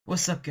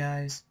What's up,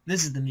 guys?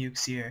 This is the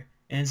Mewx here,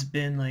 and it's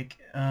been like,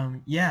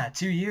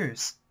 2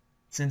 years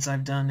since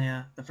I've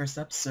done the first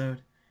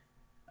episode.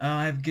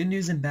 I have good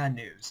news and bad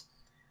news.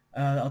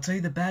 I'll tell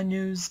you the bad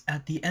news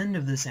at the end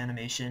of this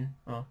animation.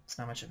 Well, it's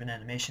not much of an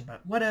animation,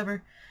 but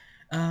whatever.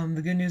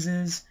 The good news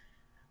is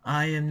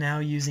I am now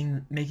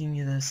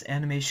making this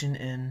animation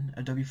in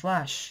Adobe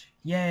Flash.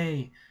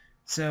 Yay!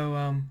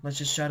 So, let's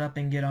just shut up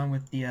and get on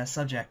with the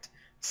subject.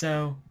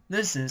 So,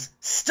 this is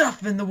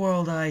Stuff in the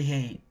World I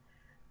Hate.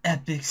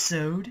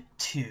 Epicsode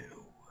 2.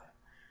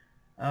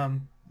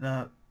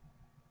 The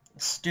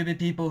stupid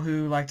people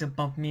who like to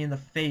bump me in the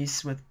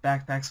face with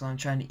backpacks while I'm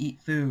trying to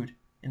eat food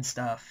and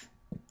stuff.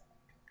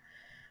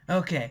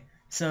 Okay,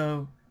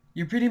 so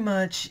you're pretty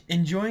much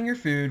enjoying your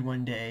food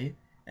one day,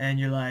 and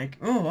you're like,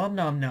 oh, om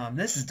nom nom,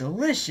 this is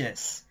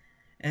delicious.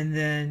 And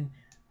then,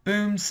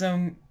 boom,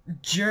 some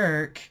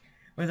jerk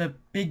with a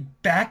big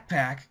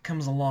backpack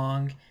comes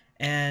along,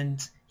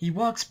 and he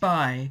walks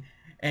by,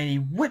 and he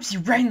whips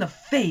you right in the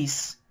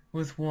face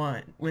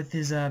with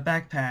his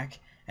backpack,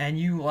 and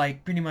you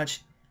like pretty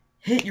much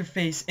hit your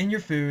face in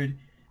your food,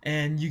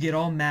 and you get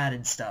all mad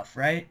and stuff,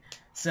 right?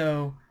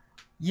 So,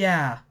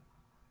 yeah,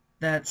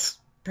 that's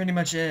pretty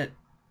much it.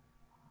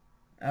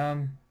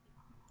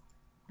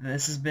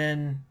 This has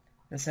been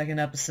the second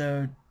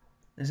episode.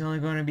 There's only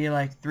going to be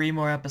like 3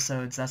 more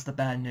episodes. That's the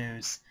bad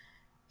news.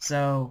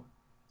 So,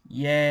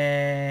 yay!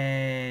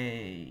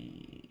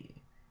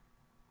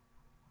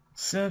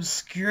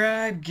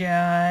 Subscribe,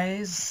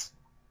 guys.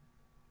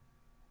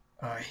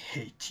 I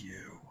hate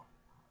you.